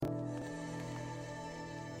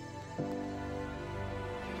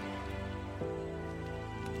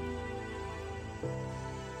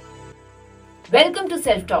Welcome to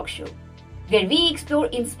Self-Talk Show, where we explore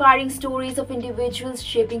inspiring stories of individuals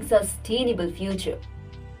shaping sustainable future.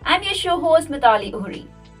 I'm your show host Mithali Uhri,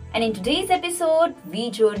 and in today's episode, we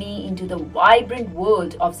journey into the vibrant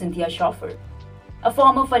world of Cynthia Schaefer, a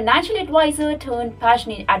former financial advisor turned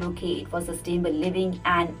passionate advocate for sustainable living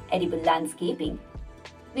and edible landscaping.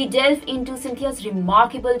 We delve into Cynthia's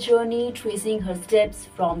remarkable journey, tracing her steps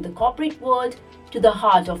from the corporate world to the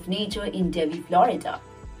heart of nature in Devi, Florida.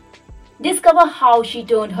 Discover how she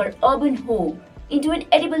turned her urban home into an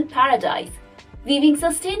edible paradise, weaving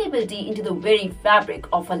sustainability into the very fabric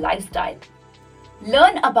of her lifestyle.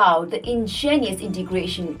 Learn about the ingenious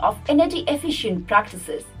integration of energy-efficient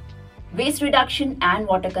practices, waste reduction and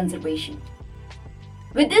water conservation.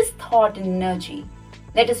 With this thought and energy,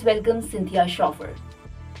 let us welcome Cynthia Schaefer.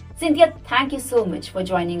 Cynthia, thank you so much for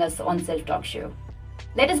joining us on Self-Talk Show.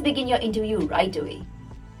 Let us begin your interview right away.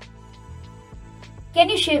 Can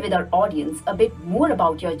you share with our audience a bit more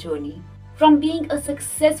about your journey from being a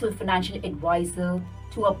successful financial advisor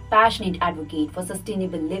to a passionate advocate for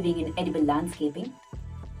sustainable living in edible landscaping?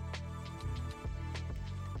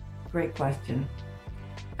 Great question.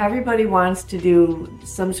 Everybody wants to do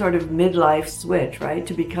some sort of midlife switch, right?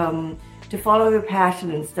 To follow their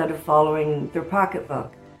passion instead of following their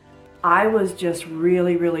pocketbook. I was just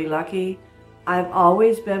really, really lucky. I've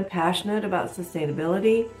always been passionate about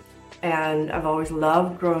sustainability. And I've always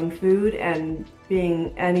loved growing food and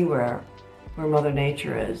being anywhere where Mother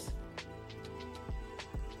Nature is.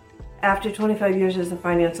 After 25 years as a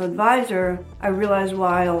financial advisor, I realized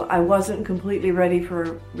while I wasn't completely ready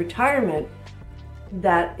for retirement,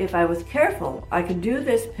 that if I was careful, I could do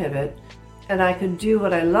this pivot and I could do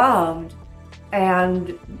what I loved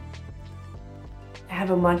and have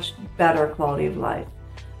a much better quality of life.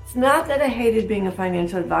 It's not that I hated being a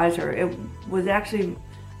financial advisor. It was actually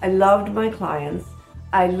I loved my clients.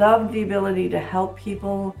 I loved the ability to help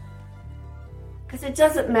people because it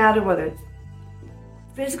doesn't matter whether it's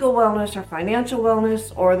physical wellness or financial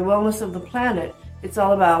wellness or the wellness of the planet. It's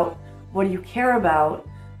all about what do you care about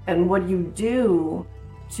and what do you do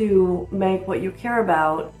to make what you care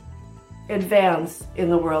about advance in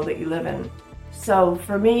the world that you live in. So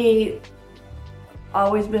for me,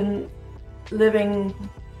 always been living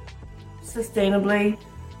sustainably.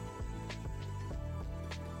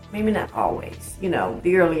 Maybe not always,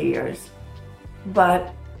 the early years.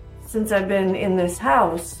 But since I've been in this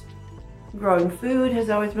house, growing food has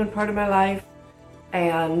always been part of my life.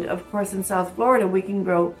 And of course, in South Florida, we can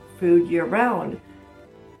grow food year round.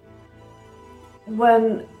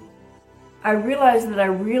 When I realized that I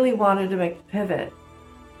really wanted to make the pivot,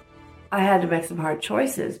 I had to make some hard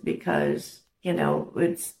choices because,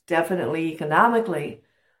 it's definitely economically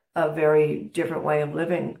a very different way of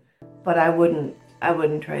living. But I wouldn't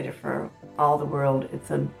trade it for all the world.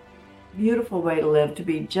 It's a beautiful way to live, to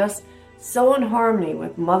be just so in harmony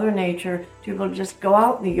with Mother Nature, to be able to just go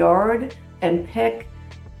out in the yard and pick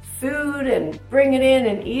food and bring it in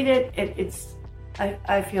and eat it.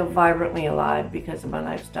 I feel vibrantly alive because of my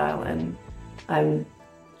lifestyle, and I'm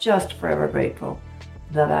just forever grateful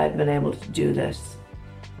that I've been able to do this.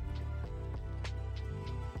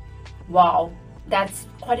 Wow, that's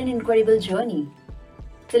quite an incredible journey.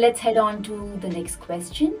 So let's head on to the next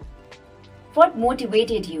question. What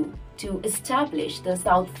motivated you to establish the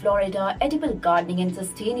South Florida Edible Gardening and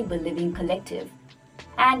Sustainable Living Collective?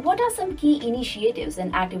 And what are some key initiatives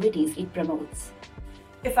and activities it promotes?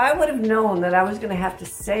 If I would have known that I was going to have to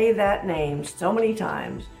say that name so many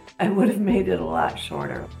times, I would have made it a lot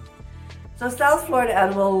shorter. So South Florida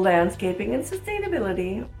Edible Landscaping and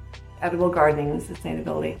Sustainability, Edible Gardening and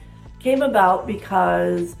Sustainability, came about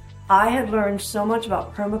because I had learned so much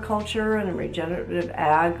about permaculture and regenerative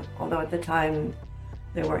ag, although at the time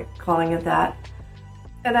they weren't calling it that.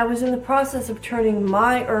 And I was in the process of turning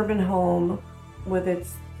my urban home with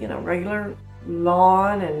its, regular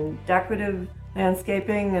lawn and decorative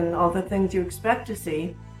landscaping and all the things you expect to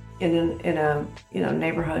see in a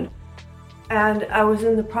neighborhood. And I was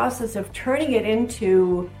in the process of turning it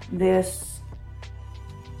into this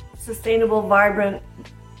sustainable, vibrant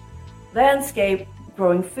landscape,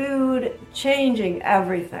 growing food, changing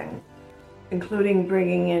everything,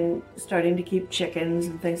 including starting to keep chickens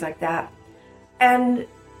and things like that. And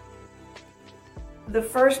the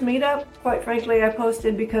first meetup, quite frankly, I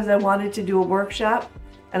posted because I wanted to do a workshop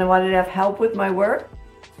and I wanted to have help with my work.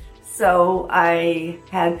 So I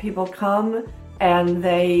had people come and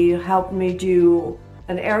they helped me do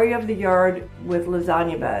an area of the yard with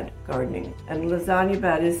lasagna bed gardening. And lasagna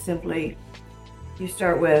bed is simply, you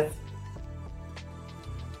start with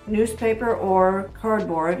newspaper or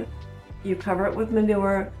cardboard. You cover it with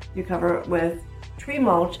manure, you cover it with tree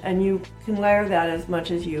mulch, and you can layer that as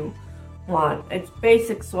much as you want. It's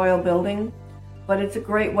basic soil building, but it's a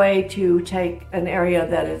great way to take an area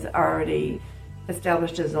that is already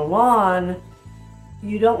established as a lawn.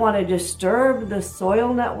 You don't want to disturb the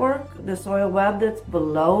soil network, the soil web that's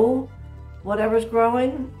below whatever's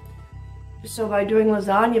growing. So by doing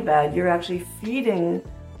lasagna bed, you're actually feeding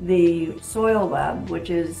the soil web, which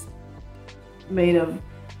is made of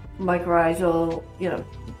mycorrhizal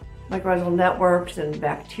networks and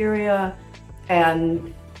bacteria,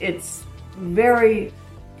 and it's very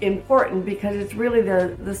important because it's really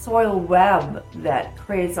the soil web that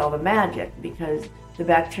creates all the magic, because the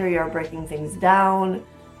bacteria are breaking things down.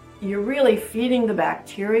 You're really feeding the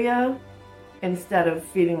bacteria instead of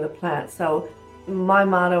feeding the plant. So my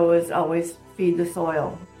motto is always feed the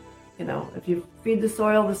soil. If you feed the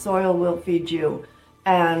soil will feed you.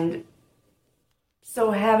 And so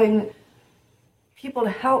having people to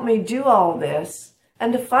help me do all this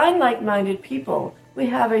and to find like-minded people. We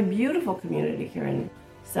have a beautiful community here in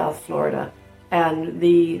South Florida, and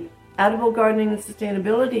the Edible Gardening and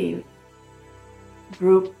Sustainability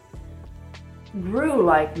group grew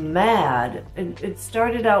like mad. It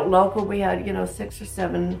started out local. We had 600 or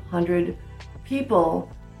 700 people,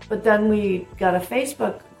 but then we got a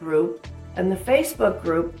Facebook group, and the Facebook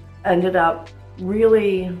group ended up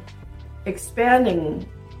really expanding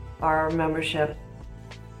our membership.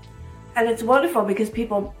 And it's wonderful because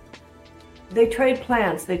people, they trade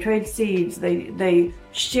plants, they trade seeds, they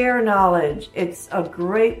share knowledge. It's a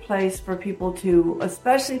great place for people to,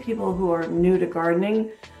 especially people who are new to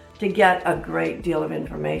gardening, to get a great deal of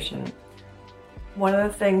information. One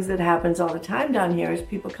of the things that happens all the time down here is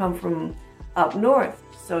people come from up north.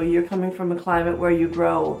 So you're coming from a climate where you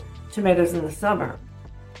grow tomatoes in the summer.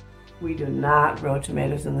 We do not grow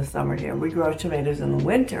tomatoes in the summer here. We grow tomatoes in the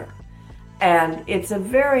winter. And it's a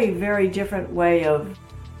very, very different way of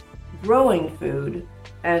growing food,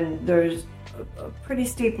 and there's a pretty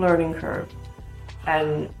steep learning curve.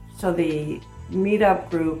 And so the meetup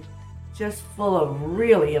group, just full of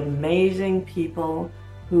really amazing people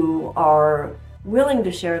who are willing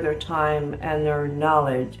to share their time and their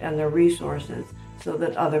knowledge and their resources so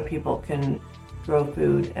that other people can grow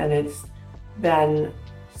food. And it's been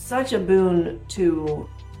such a boon to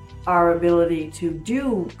our ability to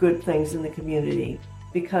do good things in the community,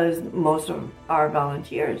 because most of our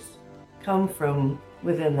volunteers come from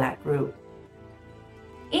within that group.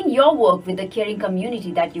 In your work with the caring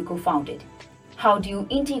community that you co-founded, how do you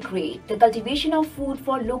integrate the cultivation of food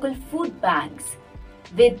for local food banks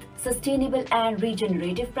with sustainable and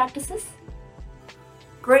regenerative practices?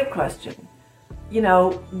 Great question. I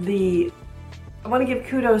want to give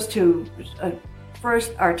kudos to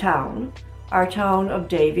first our town. Our town of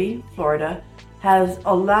Davie, Florida, has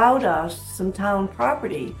allowed us some town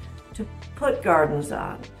property to put gardens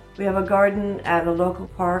on. We have a garden at a local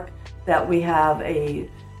park that we have a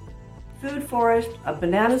food forest, a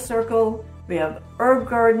banana circle, we have herb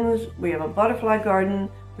gardens, we have a butterfly garden,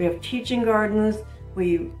 we have teaching gardens,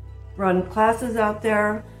 we run classes out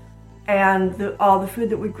there, and all the food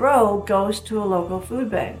that we grow goes to a local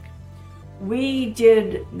food bank. We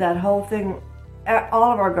did that whole thing.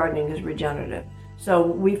 All of our gardening is regenerative. So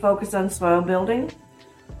we focus on soil building.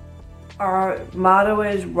 Our motto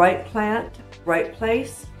is right plant, right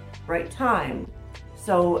place, right time.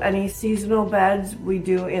 So any seasonal beds we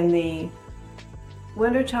do in the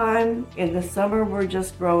wintertime. In the summer, we're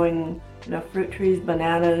just growing fruit trees,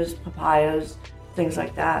 bananas, papayas, things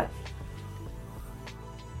like that.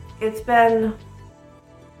 It's been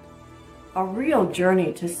a real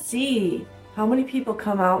journey to see how many people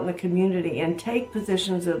come out in the community and take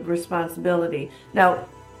positions of responsibility. Now,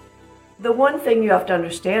 the one thing you have to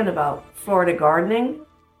understand about Florida gardening,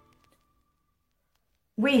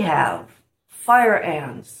 we have fire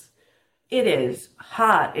ants. It is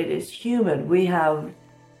hot, it is humid. We have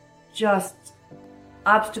just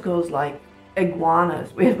obstacles like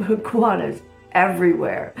iguanas. We have iguanas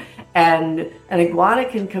everywhere. And an iguana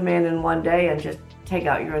can come in one day and just take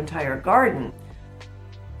out your entire garden.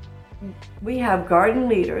 We have garden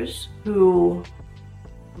leaders who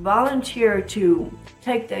volunteer to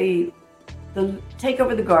take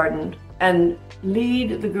over the garden and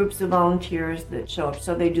lead the groups of volunteers that show up.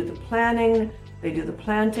 So they do the planning, they do the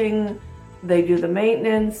planting, they do the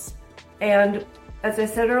maintenance. And as I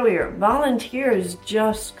said earlier, volunteers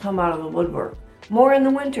just come out of the woodwork. More in the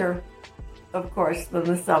winter, of course, than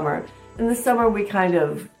the summer. In the summer, we kind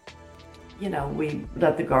of, we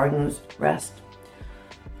let the gardens rest.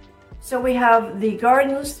 So we have the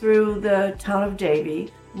gardens through the town of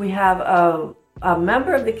Davie. We have a a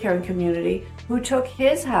member of the caring community who took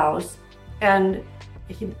his house, and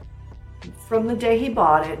from the day he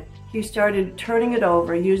bought it, he started turning it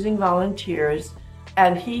over using volunteers,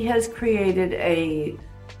 and he has created a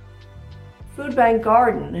food bank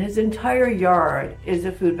garden. His entire yard is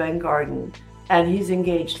a food bank garden, and he's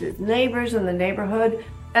engaged his neighbors in the neighborhood.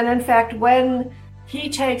 And in fact, when he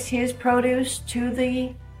takes his produce to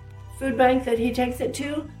the food bank that he takes it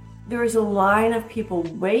to, there's a line of people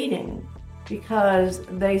waiting because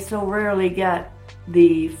they so rarely get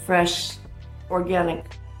the fresh organic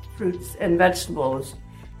fruits and vegetables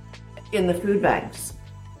in the food banks.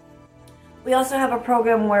 We also have a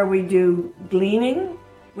program where we do gleaning,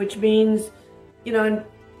 which means,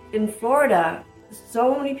 in Florida,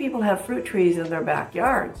 so many people have fruit trees in their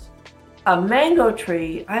backyards. A mango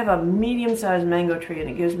tree, I have a medium-sized mango tree and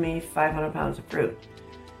it gives me 500 pounds of fruit.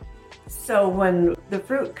 So when the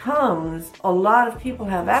fruit comes, a lot of people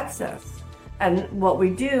have access. And what we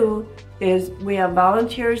do is we have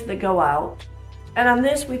volunteers that go out. And on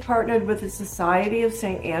this, we partnered with the Society of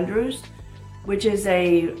St. Andrews, which is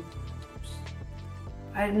I'm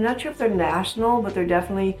not sure if they're national, but they're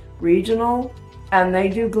definitely regional. And they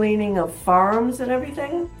do gleaning of farms and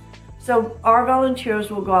everything. So our volunteers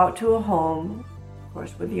will go out to a home, of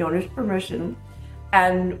course with the owner's permission,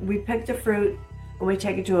 and we pick the fruit and we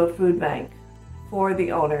take it to a food bank for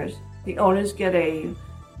the owners. The owners get a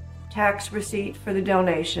tax receipt for the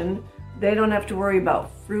donation. They don't have to worry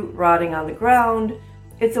about fruit rotting on the ground.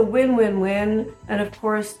 It's a win-win-win. And of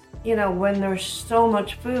course, when there's so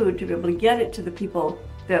much food, to be able to get it to the people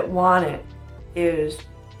that want it is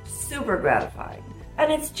super gratifying.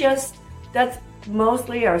 And that's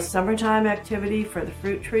mostly our summertime activity for the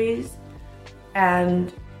fruit trees.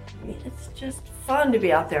 And it's just fun to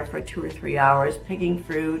be out there for 2 or 3 hours picking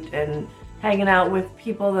fruit and hanging out with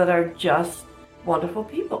people that are just wonderful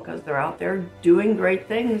people because they're out there doing great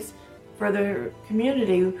things for their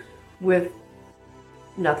community with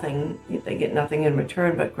nothing. They get nothing in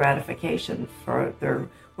return but gratification for their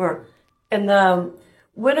work. In the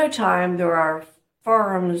wintertime, there are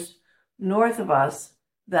farms north of us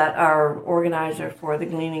that our organizer for the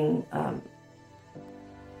gleaning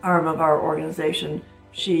arm of our organization,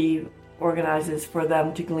 she organizes for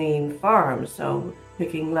them to glean farms. So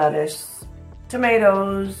picking lettuce,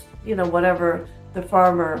 tomatoes, whatever the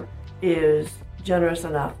farmer is generous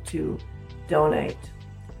enough to donate.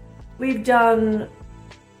 We've done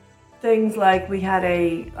things like we had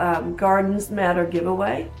a Gardens Matter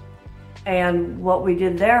giveaway. And what we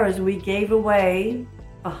did there is we gave away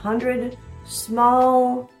 100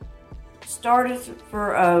 small starters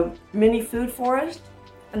for a mini food forest,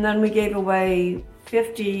 and then we gave away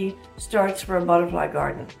 50 starts for a butterfly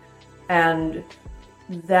garden, and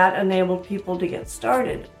that enabled people to get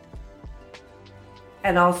started.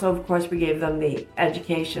 And also, of course, we gave them the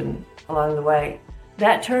education along the way.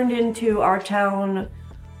 That turned into our town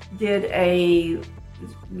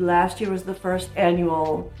last year was the first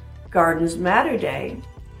annual Gardens Matter Day,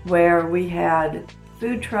 where we had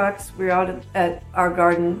food trucks. We were out at our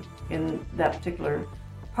garden in that particular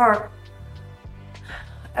park,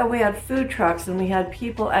 and we had food trucks, and we had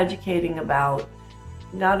people educating about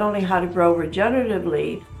not only how to grow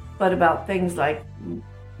regeneratively, but about things like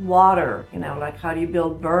water, like how do you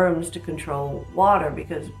build berms to control water,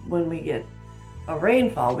 because when we get a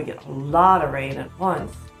rainfall, we get a lot of rain at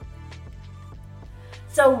once.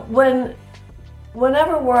 So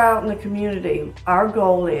whenever we're out in the community, our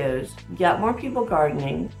goal is get more people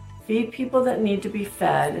gardening, feed people that need to be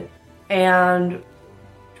fed, and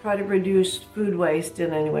try to reduce food waste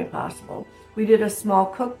in any way possible. We did a small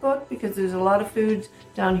cookbook because there's a lot of foods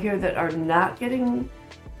down here that are not getting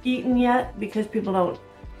eaten yet because people don't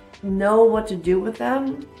know what to do with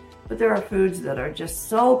them. But there are foods that are just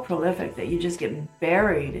so prolific that you just get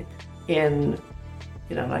buried in,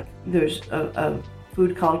 like there's a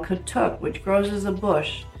food called katuk, which grows as a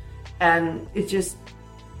bush, and it's just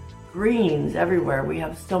greens everywhere. We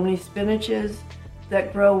have so many spinaches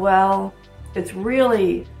that grow well. It's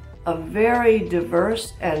really a very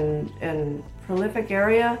diverse and prolific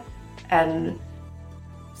area. And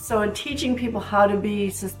so in teaching people how to be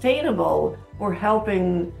sustainable, we're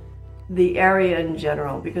helping the area in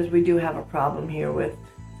general, because we do have a problem here with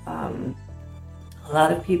a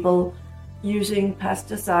lot of people using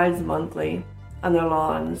pesticides monthly on their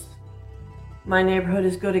lawns. My neighborhood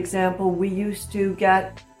is a good example. We used to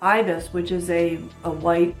get ibis, which is a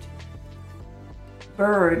white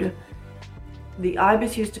bird. The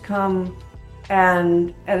ibis used to come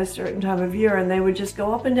and at a certain time of year, and they would just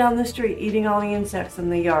go up and down the street eating all the insects in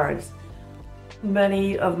the yards.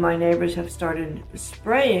 Many of my neighbors have started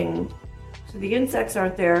spraying So the insects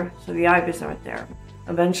aren't there, so the ibis aren't there.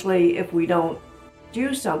 Eventually, if we don't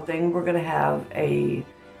do something, we're going to have a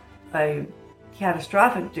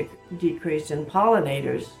catastrophic decrease in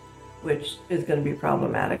pollinators, which is going to be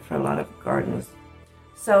problematic for a lot of gardens.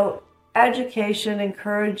 So education,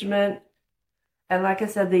 encouragement, and like I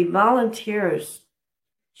said, the volunteers,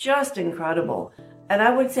 just incredible. And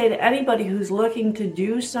I would say to anybody who's looking to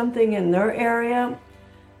do something in their area,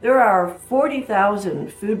 there are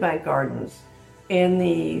 40,000 food bank gardens in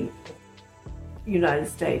the United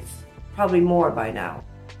States, probably more by now.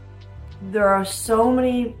 There are so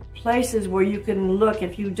many places where you can look.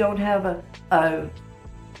 If you don't have a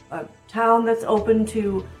town that's open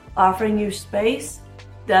to offering you space,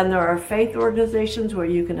 then there are faith organizations where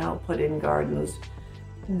you can help put in gardens.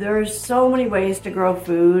 There's so many ways to grow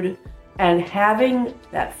food, and having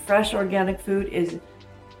that fresh organic food is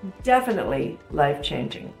definitely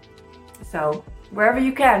life-changing. So wherever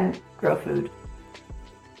you can, grow food.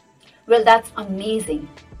 Well, that's amazing.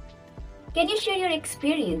 Can you share your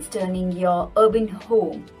experience turning your urban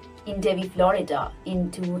home in Devi, Florida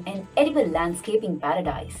into an edible landscaping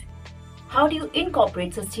paradise? How do you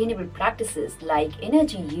incorporate sustainable practices like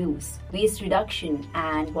energy use, waste reduction,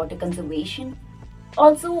 and water conservation?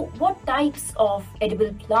 Also, what types of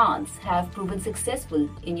edible plants have proven successful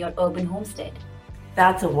in your urban homestead?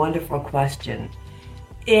 That's a wonderful question.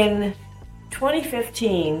 In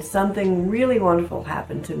 2015, something really wonderful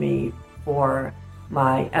happened to me for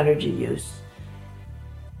my energy use.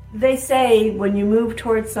 They say when you move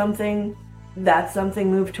towards something, that something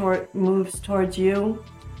moves towards you.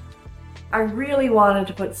 I really wanted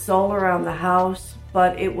to put solar around the house,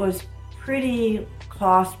 but it was pretty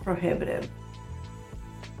cost prohibitive.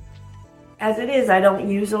 As it is, I don't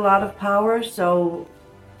use a lot of power, so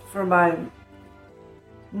for my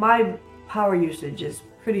power usage is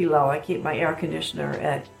pretty low. I keep my air conditioner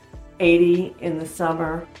at 80 in the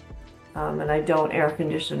summer, and I don't air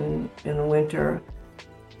condition in the winter.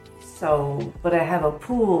 So, but I have a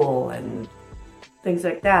pool and things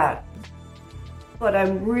like that. But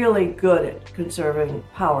I'm really good at conserving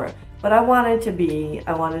power. But I wanted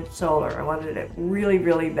solar. I wanted it really,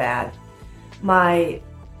 really bad. My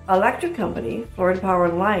electric company, Florida Power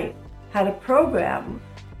and Light, had a program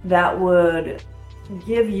that would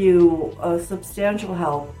give you a substantial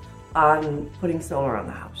help on putting solar on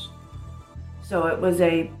the house. So it was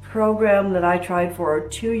a program that I tried for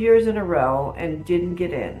 2 years in a row and didn't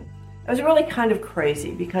get in. It was really kind of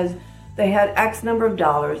crazy because they had X number of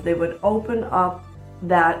dollars. They would open up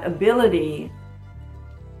that ability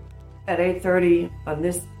at 8:30 on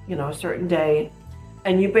this, a certain day,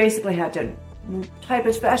 and you basically had to type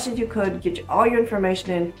as fast as you could, get all your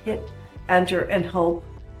information in, hit enter, and hope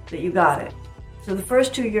that you got it. So the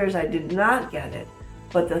first 2 years I did not get it,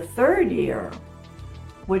 but the third year,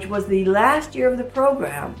 which was the last year of the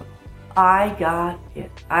program, I got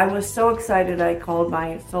it. I was so excited. I called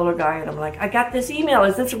my solar guy and I'm like, I got this email.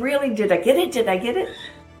 Is this really, did I get it? Did I get it?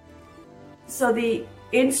 So the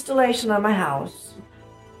installation on my house,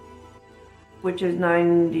 which is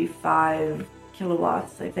 95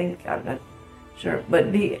 kilowatts, I think, I'm not sure,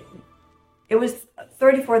 but it was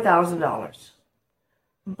 $34,000.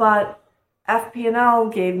 But FP&L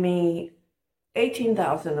gave me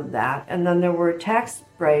 $18,000 of that, and then there were tax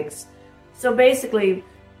breaks. So basically,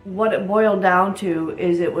 what it boiled down to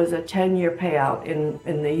is it was a 10-year payout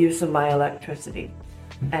in the use of my electricity.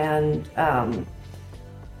 And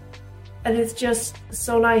it's just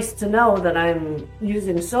so nice to know that I'm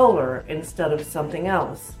using solar instead of something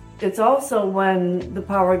else. It's also when the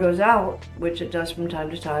power goes out, which it does from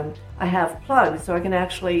time to time, I have plugs so I can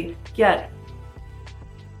actually get,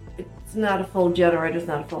 it's not a full generator, it's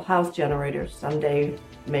not a full house generator. Someday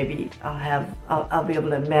maybe I'll be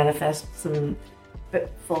able to manifest some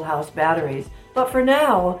full house batteries. But for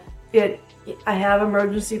now, I have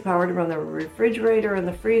emergency power to run the refrigerator and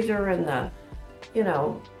the freezer and the,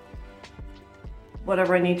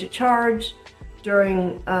 whatever I need to charge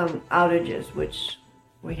during outages, which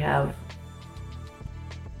we have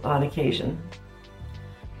on occasion.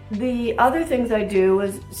 The other things I do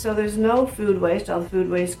is, so there's no food waste. All the food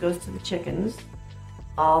waste goes to the chickens.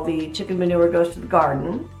 All the chicken manure goes to the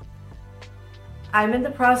garden. I'm in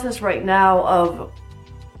the process right now of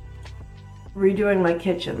redoing my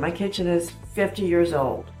kitchen. My kitchen is 50 years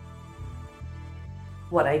old.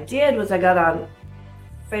 What I did was I got on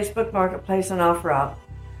Facebook Marketplace and OfferUp,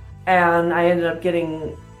 and I ended up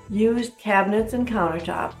getting used cabinets and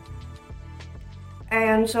countertop.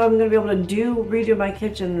 And so I'm going to be able to redo my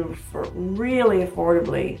kitchen for really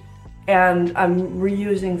affordably, and I'm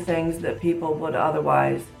reusing things that people would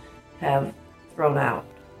otherwise have thrown out.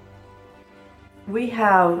 we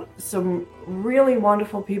have some really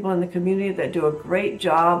wonderful people in the community that do a great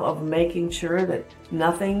job of making sure that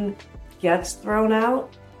nothing gets thrown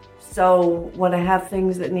out. So when I have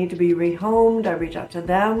things that need to be rehomed, I reach out to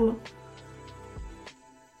them.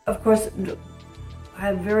 Of course, I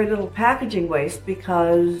have very little packaging waste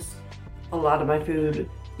because a lot of my food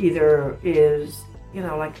either is,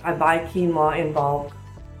 like I buy quinoa in bulk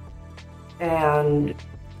and,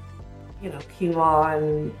 quinoa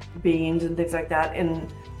and beans and things like that in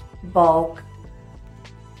bulk.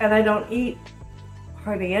 And I don't eat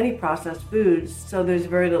hardly any processed foods, so there's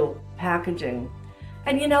very little packaging.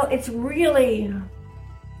 And it's really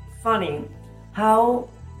funny how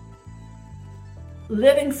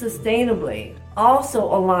living sustainably also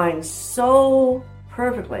aligns so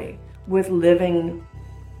perfectly with living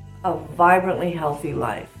a vibrantly healthy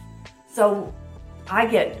life. So I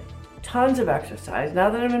get tons of exercise. Now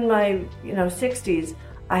that I'm in my 60s,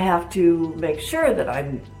 I have to make sure that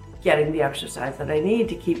I'm getting the exercise that I need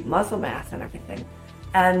to keep muscle mass and everything.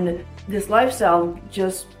 And this lifestyle,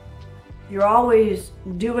 you're always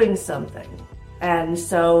doing something. And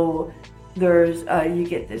so there's you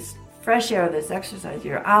get this fresh air, this exercise.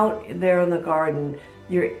 You're out there in the garden,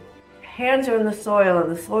 your hands are in the soil,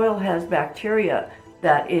 and the soil has bacteria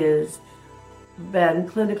that is been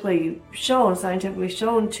clinically shown, scientifically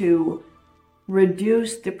shown to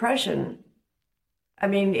reduce depression. I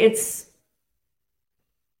mean, it's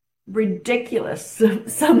ridiculous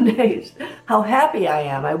some days how happy I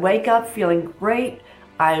am. I wake up feeling great.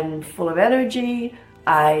 I'm full of energy.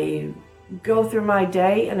 I go through my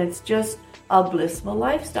day, and it's just a blissful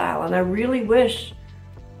lifestyle. And I really wish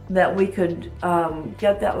that we could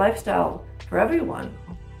get that lifestyle for everyone.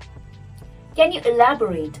 Can you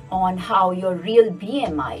elaborate on how your real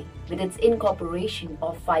BMI, with its incorporation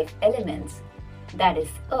of 5 elements, that is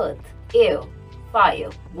earth, air, fire,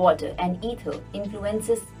 water, and ether,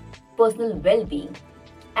 influences personal well-being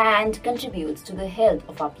and contributes to the health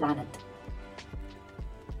of our planet?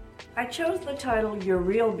 I chose the title Your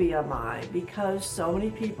Real BMI because so many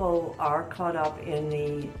people are caught up in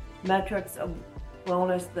the metrics of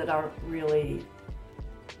wellness that aren't really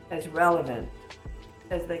as relevant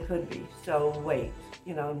as they could be. So weight,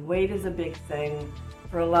 weight is a big thing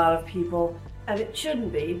for a lot of people, and it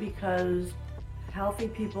shouldn't be because healthy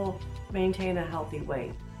people maintain a healthy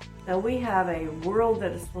weight. Now we have a world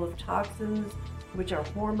that is full of toxins, which are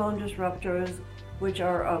hormone disruptors, which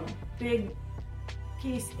are a big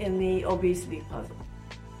piece in the obesity puzzle.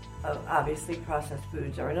 Obviously processed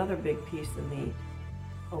foods are another big piece in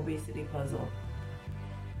the obesity puzzle.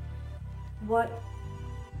 What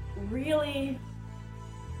really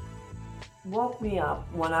woke me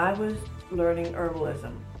up when I was learning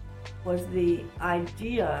herbalism was the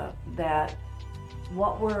idea that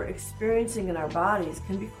what we're experiencing in our bodies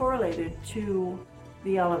can be correlated to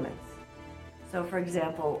the elements. So for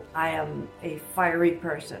example, I am a fiery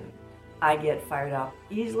person. I get fired up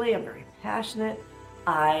easily. I'm very passionate.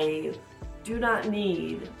 I do not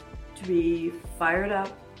need to be fired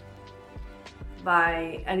up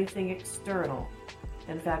by anything external.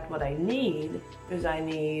 In fact, what I need is I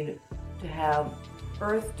need to have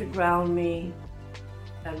earth to ground me,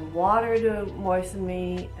 and water to moisten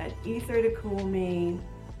me, and ether to cool me,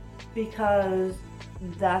 because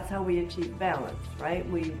that's how we achieve balance, right?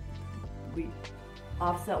 We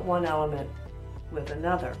offset one element with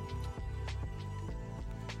another.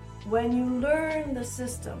 When you learn the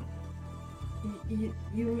system,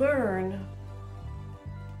 you learn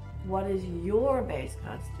what is your base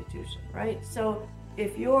constitution, right? So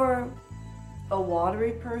if you're a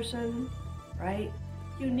watery person, right,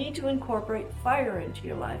 you need to incorporate fire into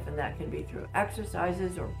your life, and that can be through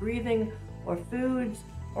exercises or breathing or foods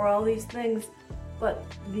or all these things. But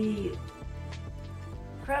the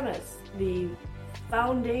premise, the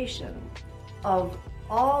foundation of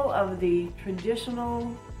all of the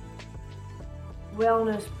traditional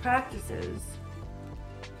wellness practices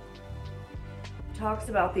talks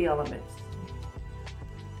about the elements.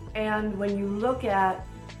 And when you look at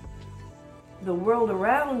the world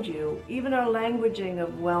around you, even our languaging of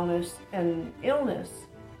wellness and illness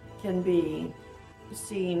can be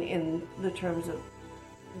seen in the terms of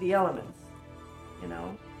the elements.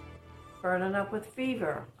 Burning up with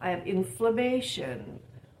fever, I have inflammation,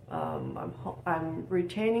 I'm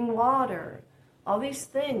retaining water, all these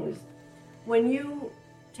things. When you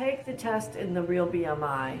take the test in the Real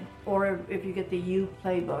BMI, or if you get the U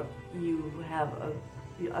playbook, you have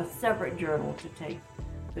a separate journal to take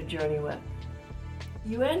the journey with.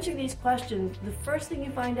 You answer these questions, the first thing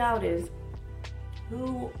you find out is,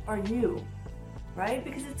 who are you, right?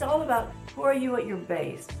 Because it's all about who are you at your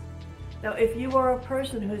base. Now, if you are a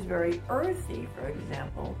person who's very earthy, for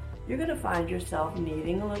example, you're going to find yourself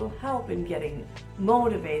needing a little help in getting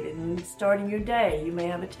motivated and starting your day. You may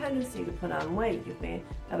have a tendency to put on weight. You may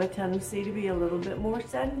have a tendency to be a little bit more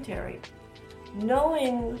sedentary.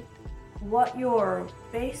 Knowing what your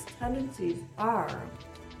base tendencies are,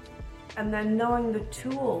 and then knowing the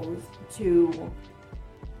tools to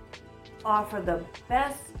offer the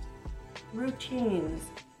best routines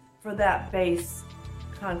for that base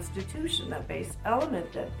constitution, that base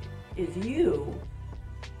element that is you,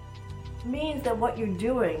 means that what you're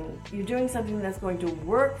doing something that's going to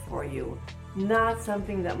work for you, not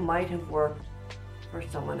something that might have worked for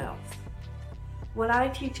someone else. When I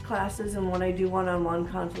teach classes and when I do one-on-one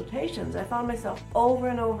consultations, I found myself over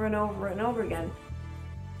and over and over and over again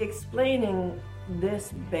explaining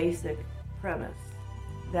this basic premise,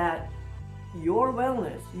 that your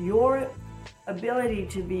wellness, your ability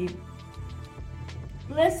to be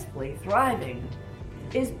blissfully thriving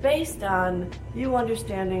is based on you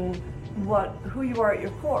understanding who you are at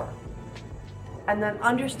your core, and then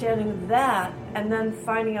understanding that, and then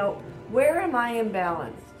finding out, where am I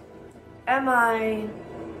imbalanced?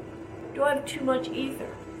 Do I have too much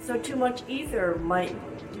ether? So too much ether might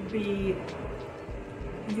be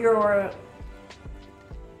I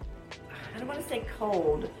don't want to say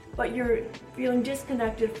cold, but you're feeling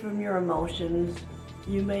disconnected from your emotions.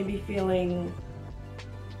 You may be feeling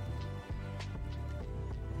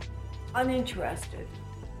uninterested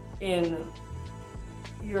in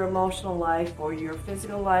your emotional life or your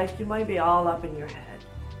physical life. You might be all up in your head,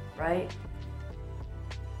 right?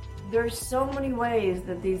 There's so many ways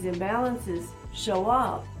that these imbalances show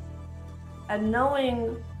up, and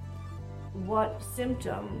knowing what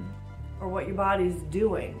symptom or what your body's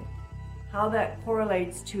doing, how that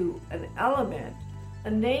correlates to an element,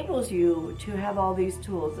 enables you to have all these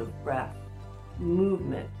tools of breath,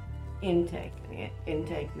 movement, intake.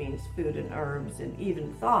 Intake means food and herbs and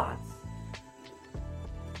even thoughts.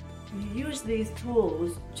 You use these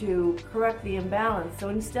tools to correct the imbalance. So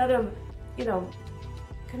instead of,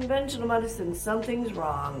 conventional medicine, something's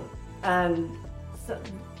wrong, and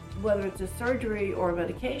whether it's a surgery or a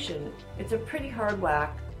medication, it's a pretty hard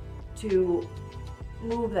whack to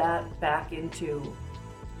move that back into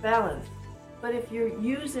balance. But if you're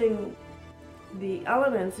using the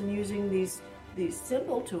elements and using these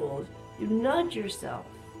simple tools, you nudge yourself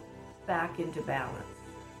back into balance.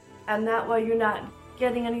 And that way you're not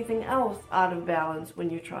getting anything else out of balance when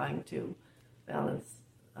you're trying to balance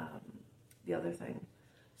the other thing.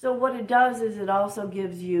 So what it does is it also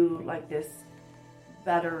gives you like this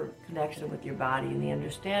better connection with your body and the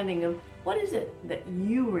understanding of what is it that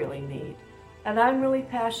you really need. And I'm really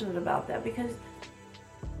passionate about that, because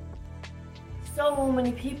so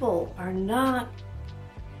many people are not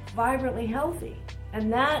vibrantly healthy,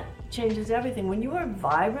 and that changes everything. When you are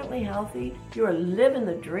vibrantly healthy, you are living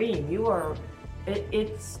the dream.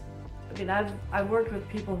 I've worked with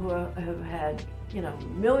people who have had,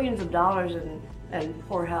 millions of dollars and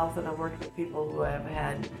poor health, and I've worked with people who have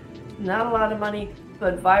had not a lot of money,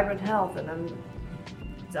 but vibrant health, and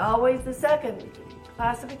it's always the second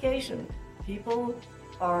classification. People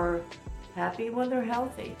are happy when they're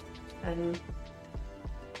healthy, and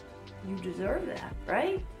you deserve that,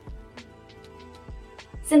 right?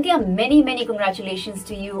 Cynthia, many congratulations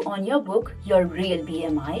to you on your book, Your Real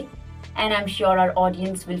BMI, and I'm sure our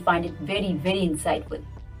audience will find it very insightful.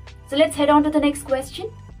 So let's head on to the next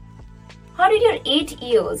question. How did your 8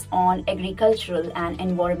 years on Agricultural and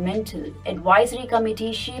Environmental Advisory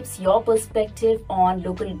Committee shapes your perspective on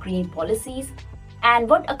local green policies, and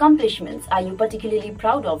what accomplishments are you particularly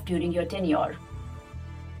proud of during your tenure?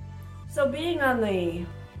 So being on the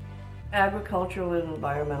Agricultural and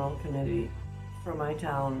Environmental Committee for my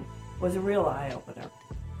town was a real eye-opener.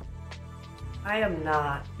 I am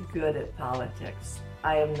not good at politics.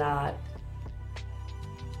 I am not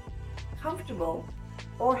comfortable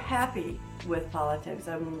or happy with politics.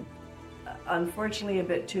 I'm unfortunately a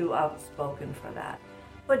bit too outspoken for that.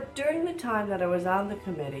 But during the time that I was on the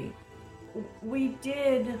committee, we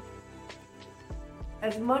did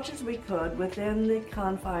as much as we could within the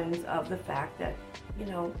confines of the fact that,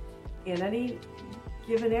 in any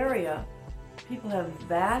given area, people have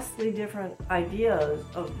vastly different ideas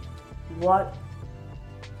of what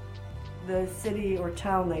the city or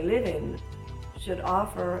town they live in should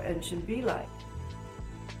offer and should be like.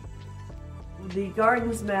 The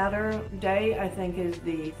Gardens Matter Day, I think, is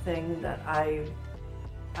the thing that I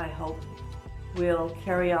hope will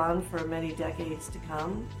carry on for many decades to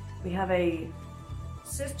come. We have a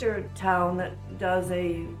sister town that does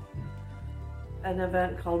an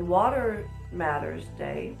event called Water Matters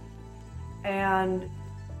Day, and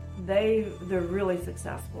they're really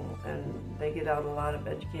successful and they get out a lot of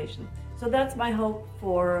education. So that's my hope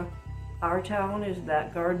for our town, is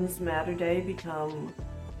that Gardens Matter Day become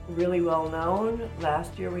really well known.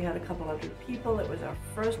 Last year we had a couple hundred people. It was our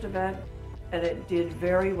first event and it did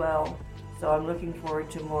very well. So I'm looking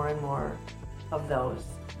forward to more and more of those.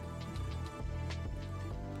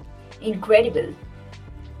 Incredible.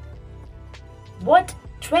 What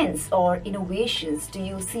trends or innovations do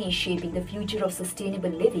you see shaping the future of sustainable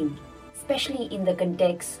living, especially in the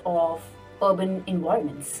context of urban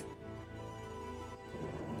environments?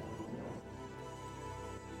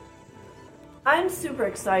 I'm super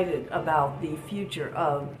excited about the future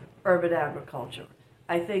of urban agriculture.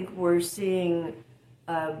 I think we're seeing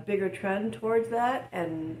a bigger trend towards that,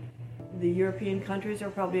 and the European countries are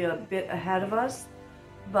probably a bit ahead of us.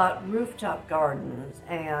 But rooftop gardens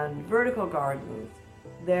and vertical gardens,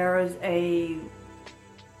 there is a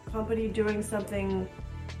company doing something,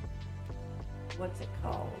 what's it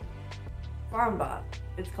called? FarmBot.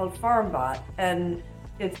 It's called FarmBot, and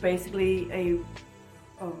it's basically a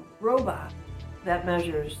robot that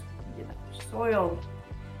measures, soil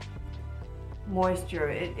moisture.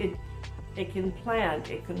 It can plant,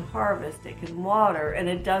 it can harvest, it can water, and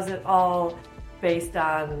it does it all based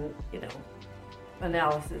on,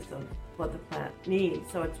 analysis of what the plant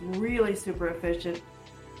needs. So it's really super efficient.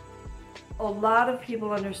 A lot of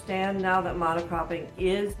people understand now that monocropping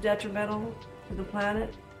is detrimental to the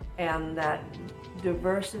planet and that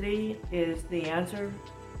diversity is the answer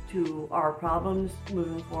to our problems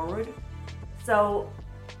moving forward. So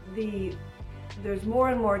there's more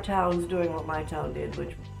and more towns doing what my town did,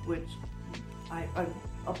 which I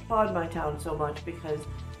applaud my town so much, because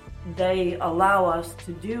they allow us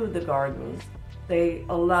to do the gardens. They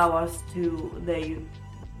allow us to,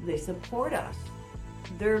 they support us.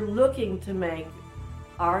 They're looking to make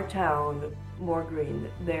our town more green.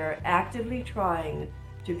 They're actively trying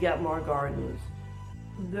to get more gardens.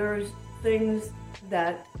 There's things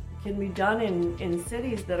that can be done in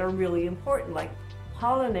cities that are really important, like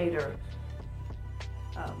pollinator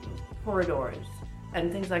corridors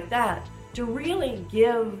and things like that, to really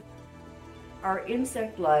give our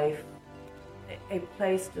insect life a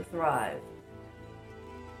place to thrive.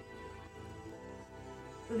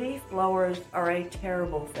 Leaf blowers are a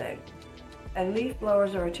terrible thing. And leaf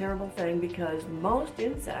blowers are a terrible thing because most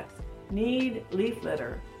insects need leaf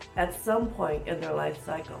litter at some point in their life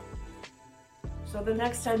cycle. So the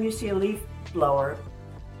next time you see a leaf blower,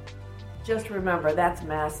 just remember that's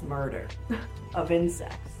mass murder of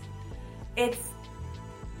insects. It's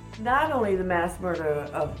not only the mass murder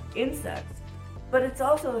of insects, but it's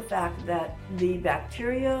also the fact that the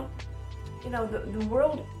bacteria, the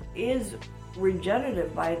world is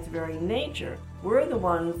regenerative by its very nature. We're the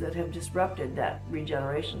ones that have disrupted that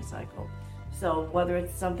regeneration cycle. So whether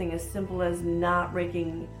it's something as simple as not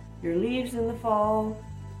raking your leaves in the fall,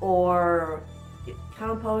 or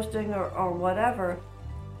composting, or whatever,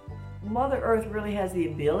 Mother Earth really has the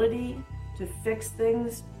ability to fix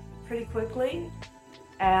things pretty quickly.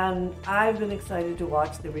 And I've been excited to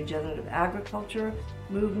watch the regenerative agriculture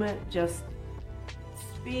movement just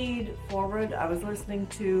speed forward. I was listening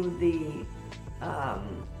to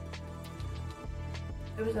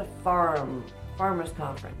it was a farmers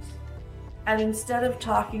conference. And instead of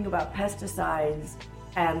talking about pesticides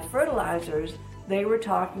and fertilizers, they were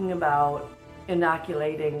talking about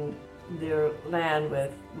inoculating their land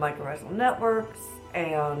with mycorrhizal networks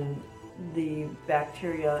and the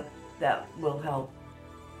bacteria that will help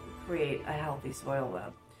create a healthy soil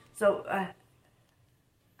web. So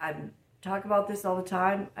I talk about this all the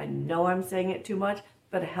time. I know I'm saying it too much,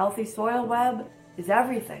 but a healthy soil web is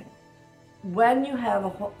everything. When you have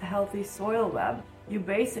a healthy soil web, you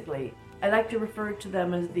basically, I like to refer to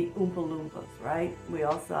them as the Oompa Loompas, right? We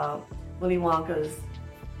all saw Willy Wonka's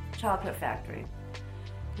chocolate factory.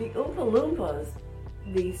 The Oompa Loompas,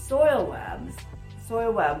 the soil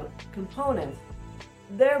web components,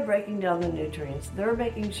 they're breaking down the nutrients. They're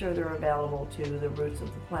making sure they're available to the roots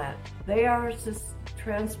of the plant. They are just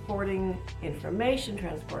transporting information,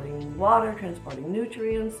 transporting water, transporting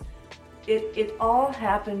nutrients. It all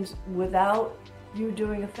happens without you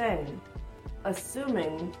doing a thing,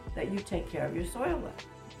 assuming that you take care of your soil web.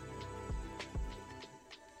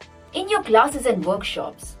 In your classes and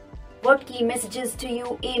workshops, what key messages do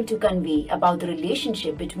you aim to convey about the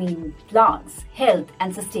relationship between plants, health,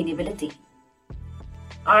 and sustainability?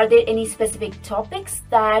 Are there any specific topics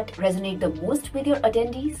that resonate the most with your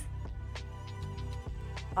attendees?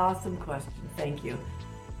 Awesome question, thank you.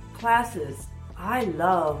 Classes, I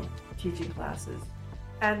love teaching classes.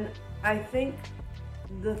 And I think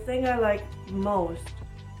the thing I like most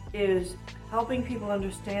is helping people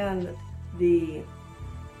understand the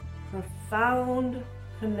profound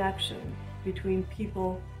connection between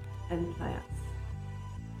people and plants.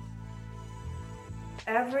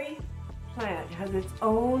 Every plant has its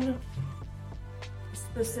own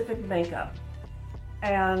specific makeup,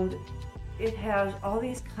 and it has all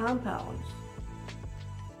these compounds.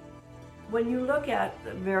 When you look at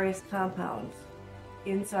the various compounds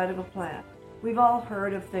inside of a plant, we've all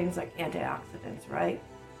heard of things like antioxidants, right?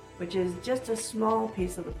 Which is just a small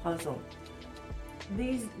piece of the puzzle.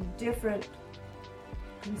 These different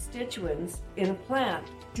constituents in a plant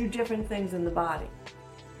do different things in the body.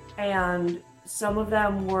 And some of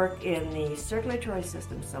them work in the circulatory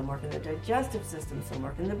system, some work in the digestive system, some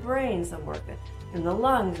work in the brain, some work in the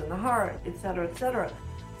lungs, in the heart, etc., etc.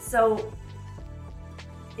 So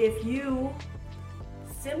if you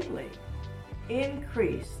simply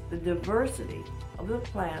increase the diversity of the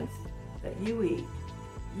plants that you eat,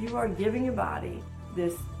 you are giving your body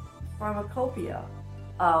this pharmacopoeia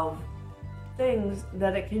of things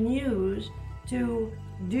that it can use to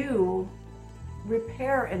do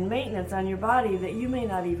repair and maintenance on your body that you may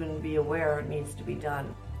not even be aware needs to be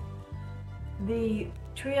done. The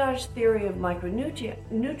triage theory of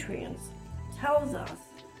micronutrients tells us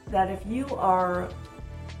that if you are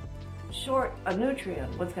short a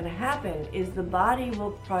nutrient, what's going to happen is the body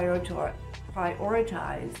will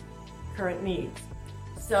prioritize current needs.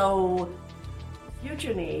 So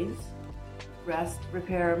future needs, rest,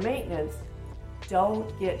 repair, maintenance,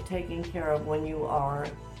 don't get taken care of when you are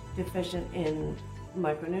deficient in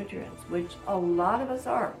micronutrients, which a lot of us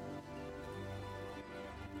are.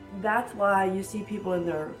 That's why you see people in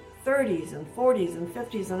their 30s and 40s and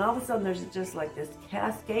 50s, and all of a sudden there's just like this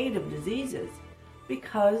cascade of diseases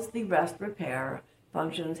because the rest repair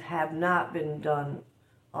functions have not been done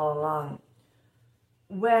all along.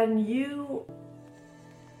 When you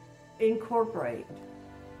incorporate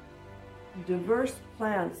diverse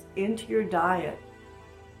plants into your diet,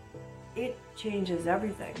 it changes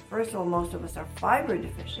everything. First of all, most of us are fiber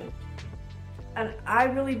deficient. And I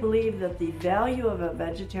really believe that the value of a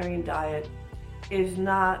vegetarian diet is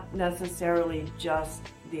not necessarily just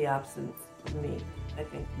the absence of meat. I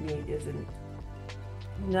think meat isn't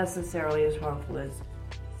necessarily as harmful as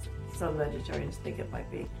some vegetarians think it might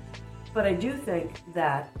be. But I do think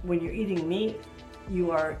that when you're eating meat,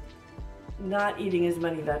 you are not eating as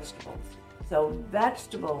many vegetables. So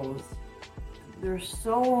vegetables, there's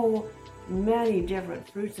so many different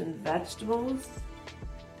fruits and vegetables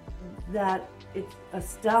that it's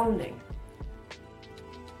astounding.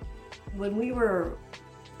 When we were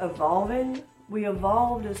evolving, we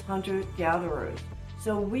evolved as hunter-gatherers.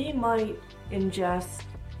 So we might ingest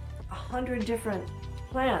 100 different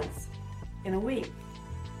plants in a week.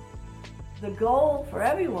 The goal for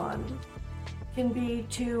everyone can be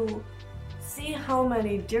to see how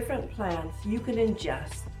many different plants you can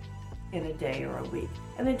ingest in a day or a week.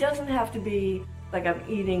 And it doesn't have to be like I'm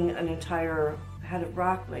eating an entire head of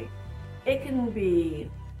broccoli. It can be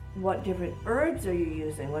what different herbs are you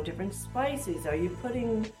using, what different spices are you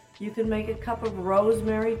putting. You can make a cup of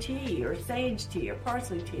rosemary tea or sage tea or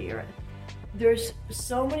parsley tea. There's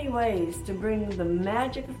so many ways to bring the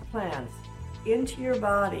magic of plants into your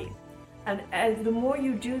body. And as the more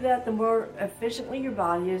you do that, the more efficiently your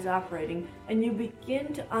body is operating, and you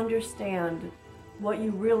begin to understand what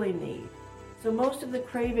you really need. So most of the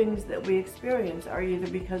cravings that we experience are either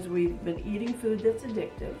because we've been eating food that's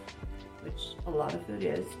addictive, which a lot of food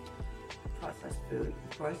is, processed food,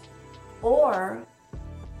 of course, or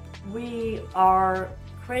we are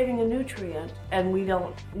craving a nutrient and we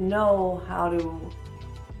don't know how to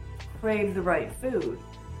crave the right food.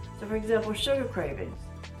 So for example, sugar cravings.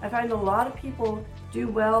 I find a lot of people do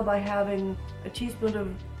well by having a teaspoon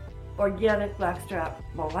of organic blackstrap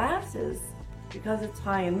molasses because it's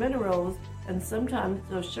high in minerals, and sometimes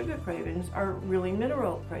those sugar cravings are really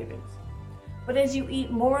mineral cravings. But as you eat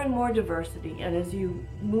more and more diversity, and as you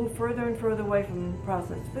move further and further away from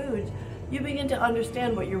processed foods, you begin to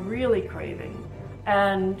understand what you're really craving.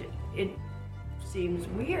 And it seems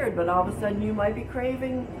weird, but all of a sudden you might be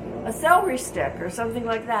craving a celery stick or something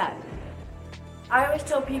like that. I always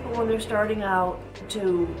tell people when they're starting out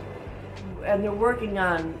and they're working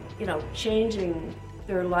on, changing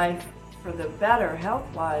their life for the better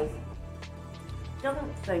health-wise,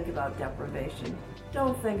 don't think about deprivation.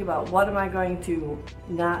 Don't think about what am I going to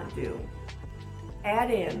not do.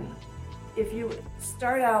 Add in. If you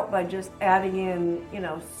start out by just adding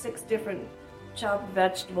in, 6 different chopped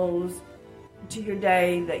vegetables to your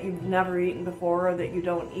day that you've never eaten before or that you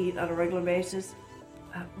don't eat on a regular basis,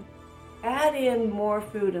 add in more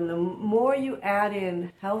food. And the more you add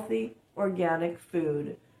in healthy, organic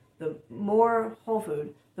food, the more whole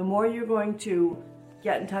food, the more you're going to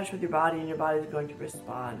get in touch with your body and your body is going to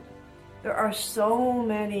respond. There are so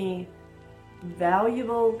many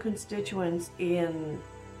valuable constituents in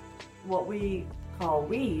what we call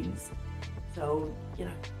weeds. So,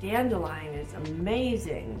 dandelion is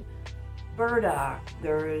amazing. Burdock,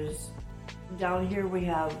 down here we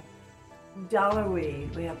have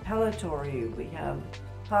dollarweed, we have pellitory, we have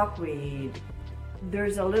hawkweed.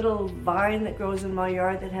 There's a little vine that grows in my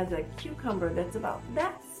yard that has a cucumber that's about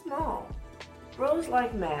that small. Grows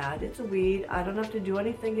like mad. It's a weed. I don't have to do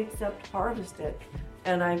anything except harvest it.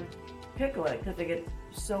 And I pickle it because I get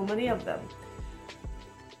so many of them.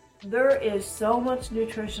 There is so much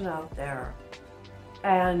nutrition out there.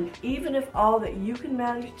 And even if all that you can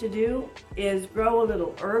manage to do is grow a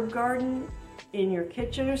little herb garden in your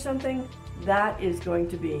kitchen or something, that is going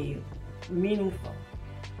to be meaningful.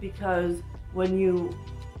 Because when you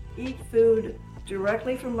eat food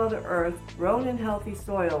directly from Mother Earth, grown in healthy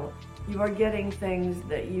soil, you are getting things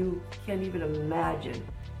that you can't even imagine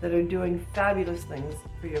that are doing fabulous things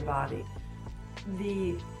for your body.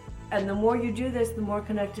 And the more you do this, the more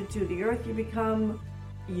connected to the earth you become.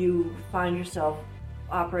 You find yourself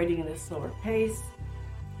operating in a slower pace.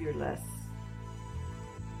 You're less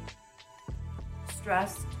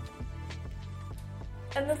stressed.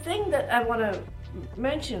 And the thing that I want to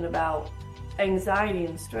mention about anxiety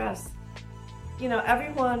and stress,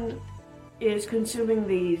 everyone is consuming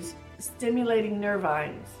these stimulating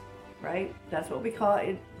nervines, right? That's what we call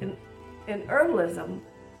it. In herbalism,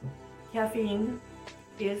 caffeine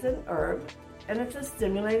is an herb and it's a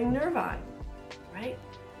stimulating nervine, right?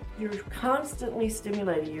 You're constantly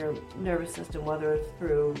stimulating your nervous system, whether it's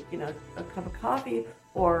through, a cup of coffee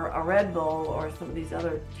or a Red Bull or some of these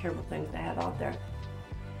other terrible things they have out there.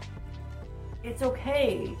 It's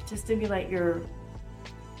okay to stimulate your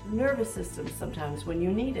nervous system sometimes when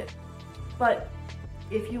you need it. But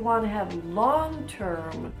if you want to have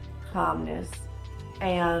long-term calmness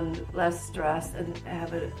and less stress and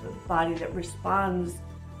have a body that responds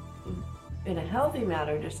in a healthy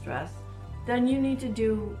manner to stress, then you need to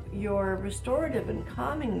do your restorative and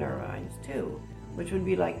calming nervines too, which would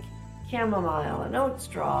be like chamomile and oat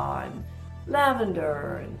straw and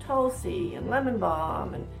lavender and tulsi and lemon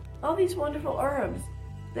balm and all these wonderful herbs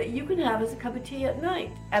that you can have as a cup of tea at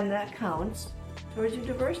night, and that counts towards your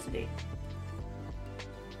diversity.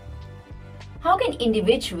 How can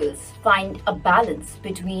individuals find a balance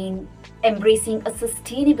between embracing a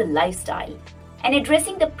sustainable lifestyle and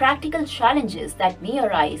addressing the practical challenges that may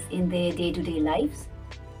arise in their day-to-day lives?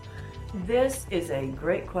 This is a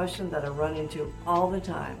great question that I run into all the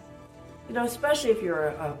time. Especially if you're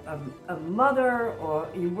a mother or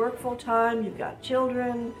you work full-time, you've got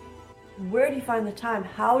children. Where do you find the time?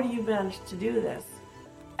 How do you manage to do this?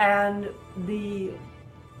 And the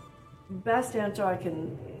best answer I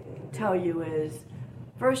can tell you is,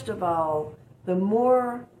 first of all, the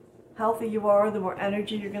more healthy you are, the more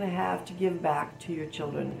energy you're going to have to give back to your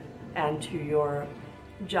children and to your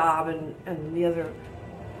job and the other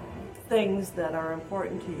things that are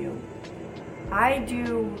important to you. I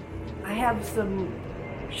have some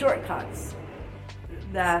shortcuts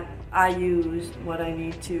that I use when I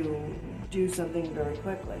need to do something very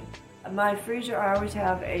quickly. In my freezer, I always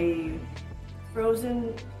have a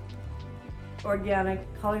frozen organic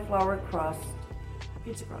cauliflower crust,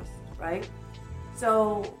 pizza crust, right?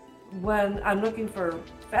 So when I'm looking for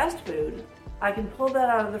fast food, I can pull that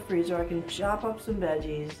out of the freezer, I can chop up some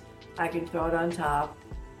veggies, I can throw it on top,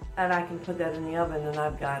 and I can put that in the oven, and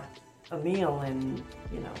I've got a meal in,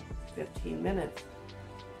 15 minutes.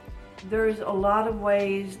 There's a lot of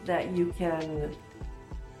ways that you can,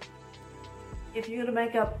 if you're going to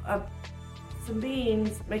make up some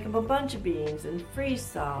beans, make up a bunch of beans and freeze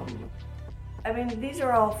some. I mean, these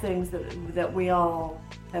are all things that we all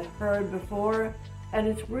have heard before, and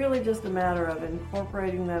it's really just a matter of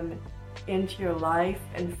incorporating them into your life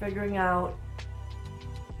and figuring out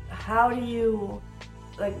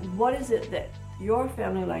what is it that your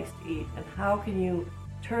family likes to eat, and how can you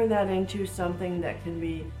turn that into something that can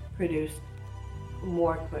be produced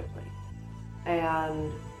more quickly.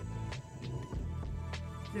 And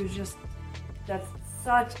that's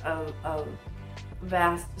such a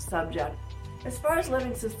vast subject. As far as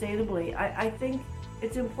living sustainably, I think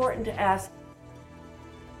it's important to ask,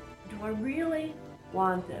 do I really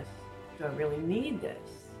want this? Do I really need this?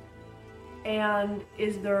 And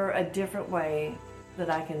is there a different way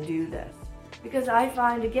that I can do this? Because I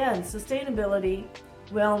find, again, sustainability,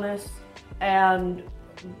 wellness, and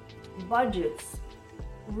budgets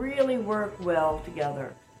really work well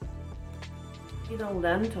together.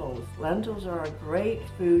 Lentils are a great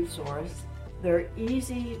food source. They're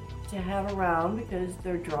easy to have around because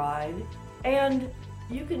they're dried, and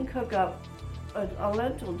you can cook up a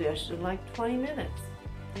lentil dish in like 20 minutes.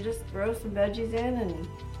 You just throw some veggies in and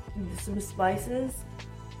some spices.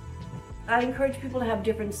 I encourage people to have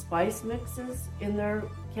different spice mixes in their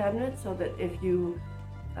cabinet so that if you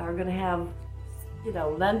are going to have,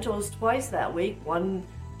 lentils twice that week, one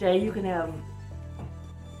day you can have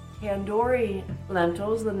tandoori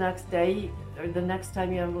lentils, the next day, or the next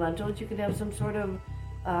time you have lentils, you can have some sort of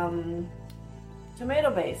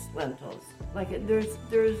tomato-based lentils.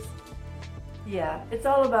 It's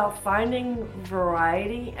all about finding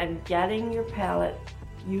variety and getting your palate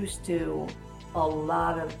used to a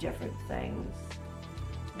lot of different things.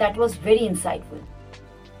 That was very insightful.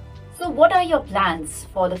 So what are your plans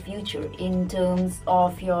for the future in terms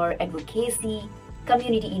of your advocacy,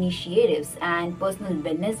 community initiatives, and personal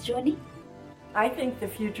wellness journey? I think the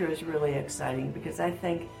future is really exciting because I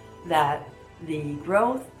think that the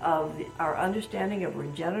growth of our understanding of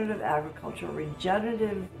regenerative agriculture,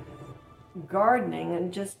 regenerative gardening,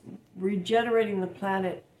 and just regenerating the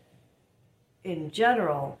planet in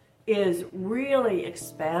general is really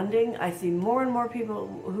expanding. I see more and more people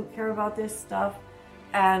who care about this stuff,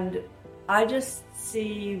 and I just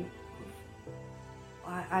see,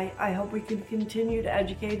 I hope we can continue to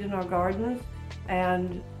educate in our gardens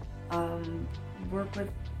and work with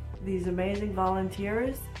these amazing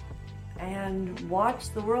volunteers and watch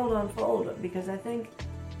the world unfold, because I think,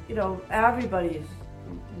 everybody's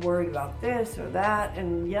worried about this or that,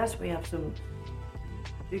 and yes, we have some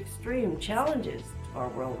extreme challenges to our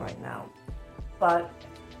world right now, but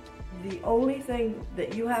the only thing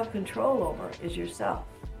that you have control over is yourself.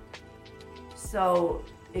 So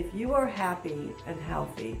if you are happy and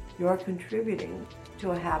healthy, you're contributing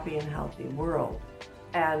to a happy and healthy world.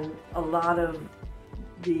 And a lot of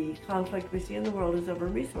the conflict we see in the world is over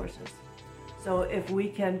resources. So if we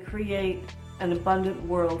can create an abundant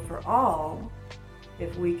world for all,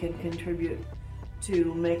 if we can contribute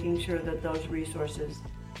to making sure that those resources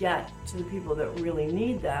get to the people that really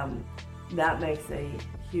need them, that makes a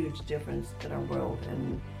huge difference in our world.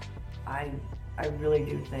 And I really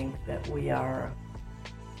do think that we are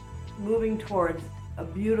moving towards a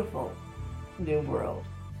beautiful new world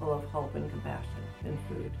full of hope and compassion and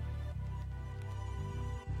food.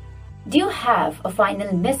 Do you have a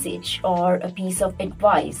final message or a piece of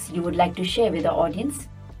advice you would like to share with the audience?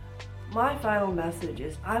 My final message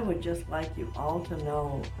is I would just like you all to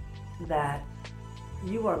know that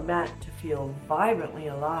you are meant to feel vibrantly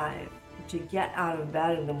alive, to get out of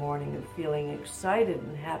bed in the morning and feeling excited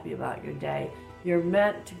and happy about your day. You're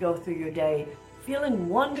meant to go through your day feeling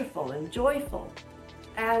wonderful and joyful.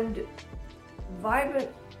 And vibrant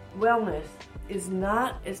wellness is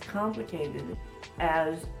not as complicated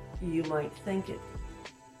as you might think it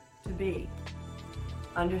to be.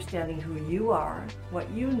 Understanding who you are, what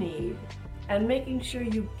you need, and making sure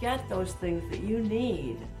you get those things that you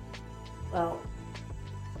need, well,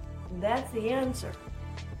 that's the answer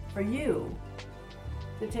for you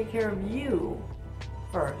to take care of you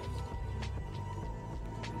first.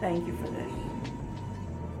 Thank you for this.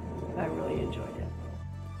 I really enjoyed it.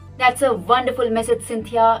 That's a wonderful message,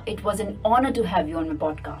 Cynthia. It was an honor to have you on my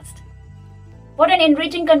podcast. What an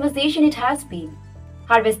enriching conversation it has been,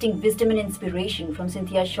 harvesting wisdom and inspiration from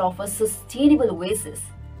Cynthia Schaefer's sustainable oasis.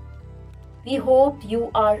 We hope you,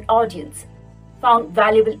 our audience, found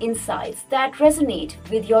valuable insights that resonate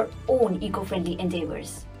with your own eco-friendly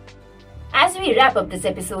endeavors. As we wrap up this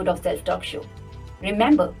episode of Self-Talk Show,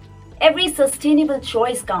 remember, every sustainable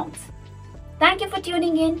choice counts. Thank you for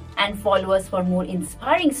tuning in, and follow us for more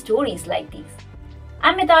inspiring stories like these.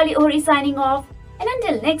 I'm Mithali Ohri signing off, and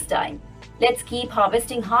until next time, let's keep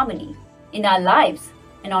harvesting harmony in our lives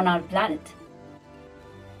and on our planet.